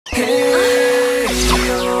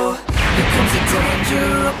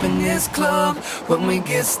up in this club. When we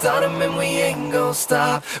get started, man, we ain't gon'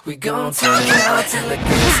 stop. We gon' turn it out till it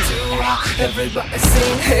gets too hot. Everybody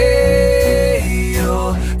sing, hey,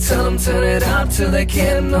 yo. Tell them turn it out till they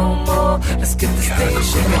can't no more. Let's get this thing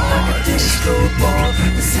shaking like a disco ball.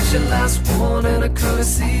 This is your last one and a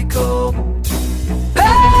courtesy call.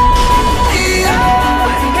 Hey, yo,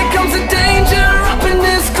 here comes the danger up in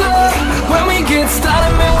this club. When we get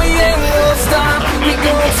started, man, we ain't gon' stop. We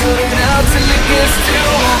gon' turn it out till it gets too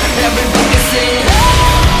hot. Everybody sing,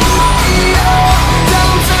 hey, yo. Tell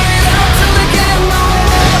them turn it out till they can't no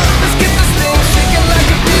more. Let's get this thing shaking like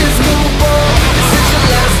a disco ball. This is your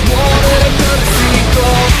last one and a courtesy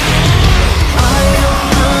call. I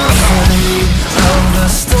am afraid of the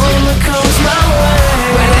storm that comes my way.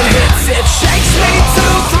 When it hits, it shakes me to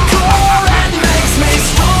the core and makes me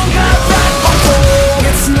stronger than before.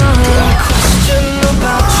 It's not a question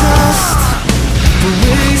about trust, but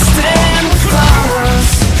we stand for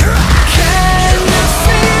us. Can you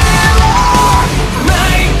feel it?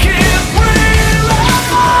 Make it real.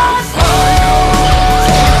 Oh,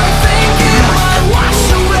 think it might wash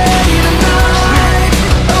away tonight.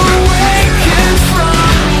 Awaken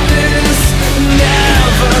from this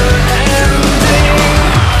never-ending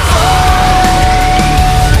fight.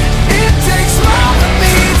 It takes more than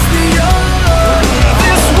meets the eye.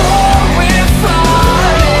 This war we're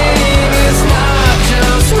fighting is not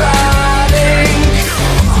just riding.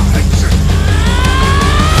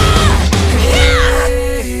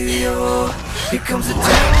 Hey, yo, here comes the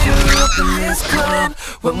danger up in this club.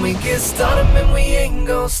 When we get started, man, we ain't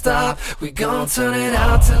gon' stop. We gon' turn it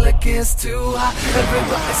out till it gets too hot.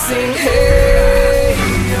 Everybody sing, hey,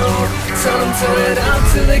 yo. Tell them turn it out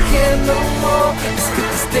till they can't no more. Let's get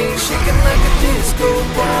this thing shaking like a disco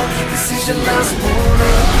ball. This is your last one,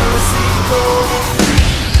 and a courtesy call.